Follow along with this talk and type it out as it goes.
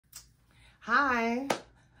Hi.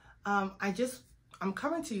 I'm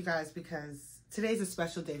coming to you guys because today's a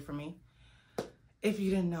special day for me. If you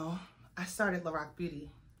didn't know, I started LaRock Beauty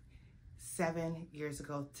 7 years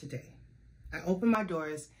ago today. I opened my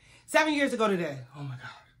doors 7 years ago today. Oh my God.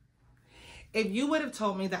 If you would have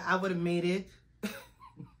told me that I would have made it,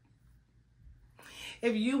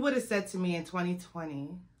 if you would have said to me in 2020,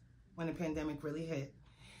 when the pandemic really hit,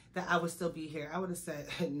 that I would still be here, I would have said,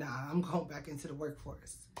 nah, I'm going back into the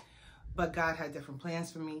workforce. But God had different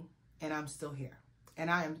plans for me, and I'm still here.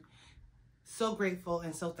 And I am so grateful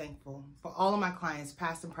and so thankful for all of my clients,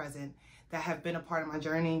 past and present, that have been a part of my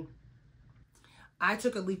journey. I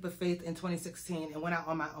took a leap of faith in 2016 and went out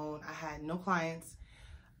on my own. I had no clients.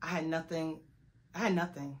 I had nothing.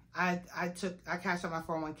 I cashed out my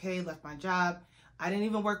 401k, left my job. I didn't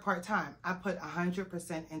even work part-time. I put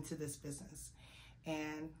 100% into this business,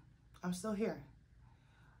 and I'm still here.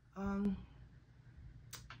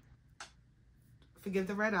 Forgive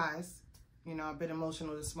the red eyes. You know, I've been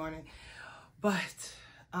emotional this morning, but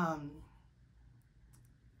I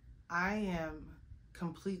am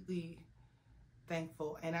completely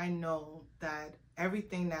thankful, and I know that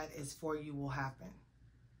everything that is for you will happen,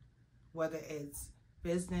 whether it's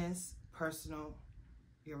business, personal,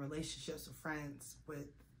 your relationships with friends,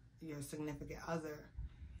 with your significant other.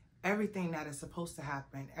 Everything that is supposed to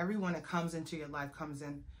happen, everyone that comes into your life comes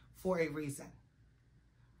in for a reason.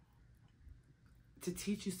 To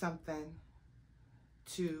teach you something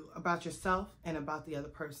about yourself and about the other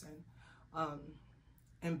person.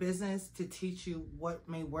 In business, to teach you what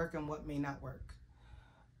may work and what may not work.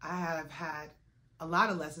 I have had a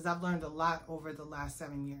lot of lessons. I've learned a lot over the last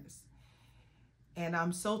 7 years. And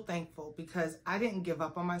I'm so thankful because I didn't give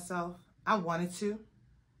up on myself. I wanted to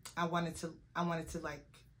like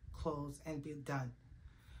close and be done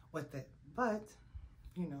with it. But,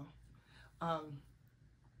 you know,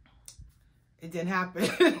 it didn't happen.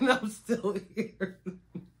 I'm still here.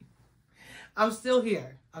 I'm still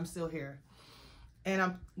here. And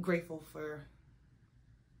I'm grateful for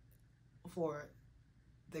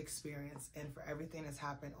the experience and for everything that's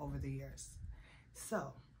happened over the years.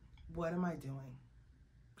 So, what am I doing?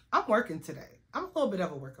 I'm working today. I'm a little bit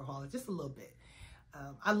of a workaholic, just a little bit.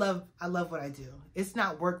 I love what I do. It's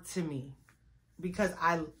not work to me because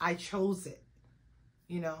I chose it,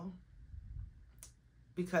 you know,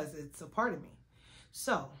 because it's a part of me.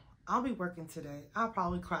 So I'll be working today. I'll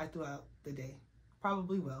probably cry throughout the day.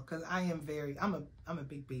 Probably will, because I'm a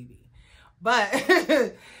big baby. But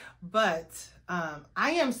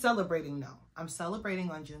I am celebrating now. I'm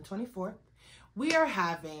celebrating on June 24th. We are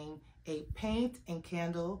having a paint and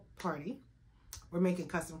candle party. We're making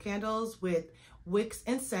custom candles with wicks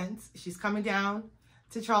and scents. She's coming down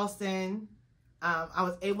to Charleston. I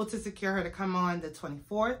was able to secure her to come on the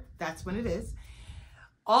 24th. That's when it is.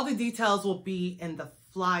 All the details will be in the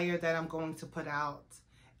flyer that I'm going to put out,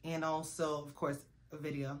 and also, of course, a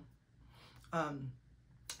video.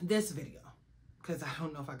 This video, because I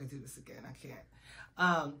don't know if I could do this again. I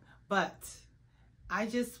can't. But I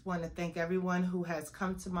just want to thank everyone who has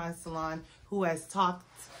come to my salon, who has talked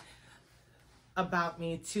about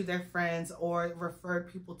me to their friends or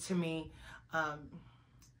referred people to me.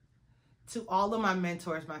 To all of my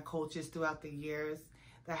mentors, my coaches throughout the years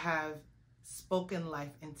that have spoken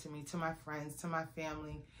life into me, to my friends, to my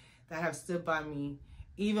family that have stood by me,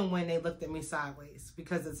 even when they looked at me sideways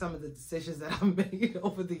because of some of the decisions that I've made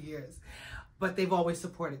over the years. But they've always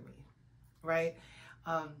supported me, right?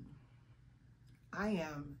 I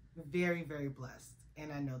am very, very blessed,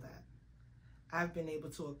 and I know that. I've been able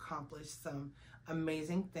to accomplish some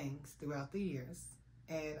amazing things throughout the years,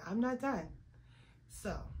 and I'm not done.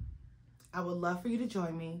 So I would love for you to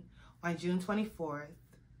join me on June 24th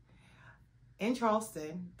in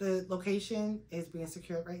Charleston. The location is being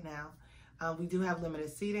secured right now. We do have limited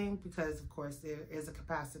seating because, of course, there is a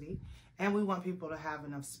capacity, and we want people to have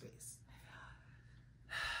enough space.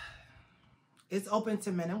 It's open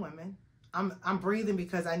to men and women. I'm breathing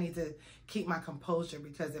because I need to keep my composure,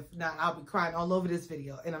 because if not, I'll be crying all over this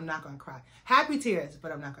video, and I'm not going to cry. Happy tears,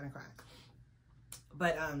 but I'm not going to cry.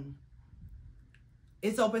 But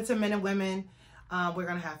it's open to men and women. We're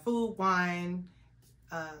going to have food, wine,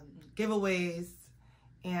 giveaways,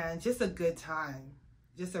 and just a good time.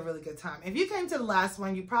 Just a really good time. If you came to the last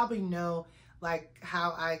one, you probably know like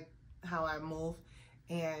how I move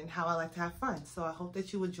and how I like to have fun. So I hope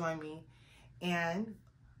that you would join me and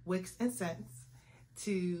wicks and scents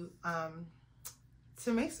to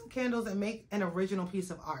make some candles and make an original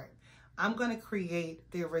piece of art. I'm going to create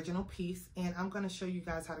the original piece, and I'm going to show you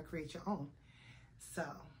guys how to create your own. So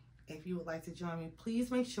if you would like to join me,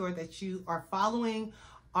 please make sure that you are following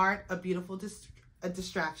Art A Beautiful a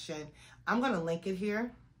distraction. I'm going to link it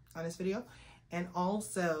here on this video. And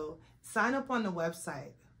also sign up on the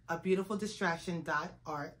website,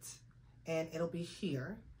 abeautifuldistraction.art, and it'll be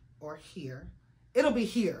here or here. It'll be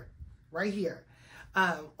here, right here,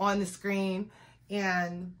 on the screen.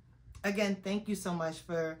 And again, thank you so much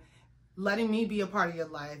for letting me be a part of your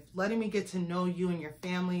life, letting me get to know you and your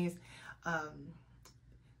families,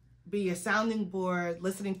 be your sounding board,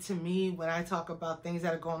 listening to me when I talk about things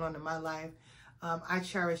that are going on in my life. I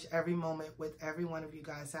cherish every moment with every one of you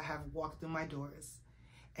guys that have walked through my doors,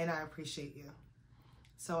 and I appreciate you.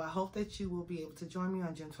 So I hope that you will be able to join me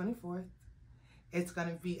on June 24th. It's going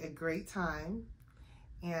to be a great time.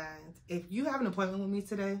 And if you have an appointment with me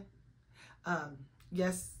today,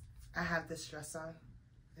 yes, I have this dress on.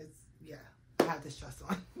 I have this dress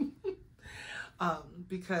on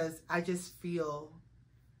because I feel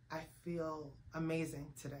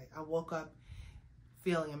amazing today. I woke up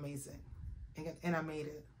feeling amazing, and I made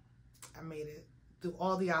it. I made it through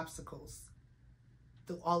all the obstacles.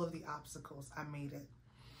 Through all of the obstacles, I made it.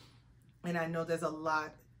 And I know there's a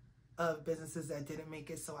lot of businesses that didn't make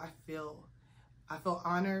it, so I feel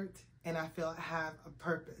honored, and I feel I have a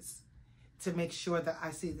purpose to make sure that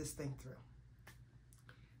I see this thing through.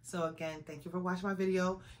 So again, thank you for watching my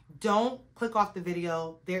video. Don't click off the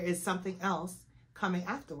video. There is something else coming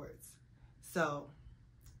afterwards. So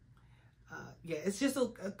yeah, it's just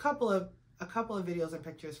a couple of videos and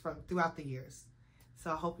pictures from throughout the years.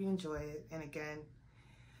 So I hope you enjoy it. And again,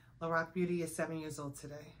 LaRock Beauty is 7 years old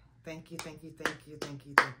today. Thank you, thank you, thank you, thank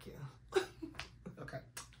you, thank you. Okay.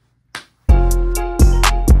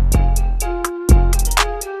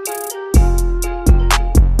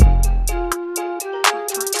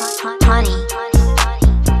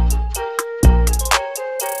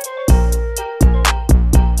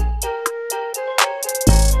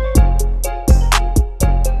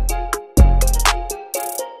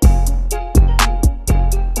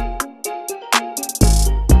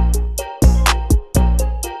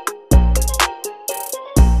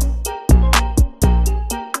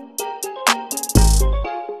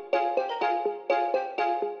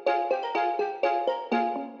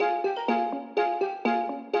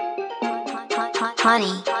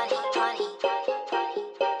 Honey.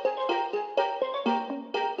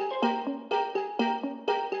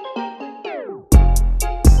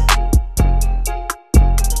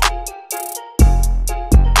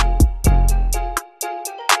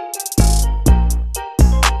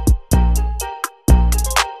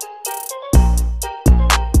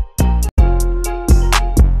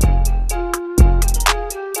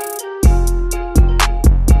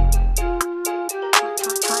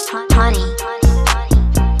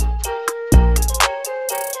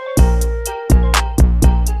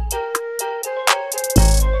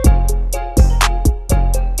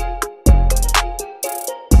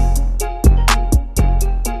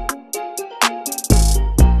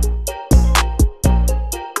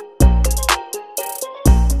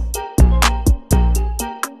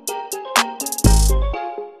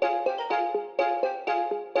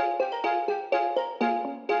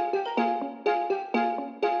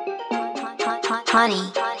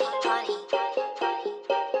 Honey.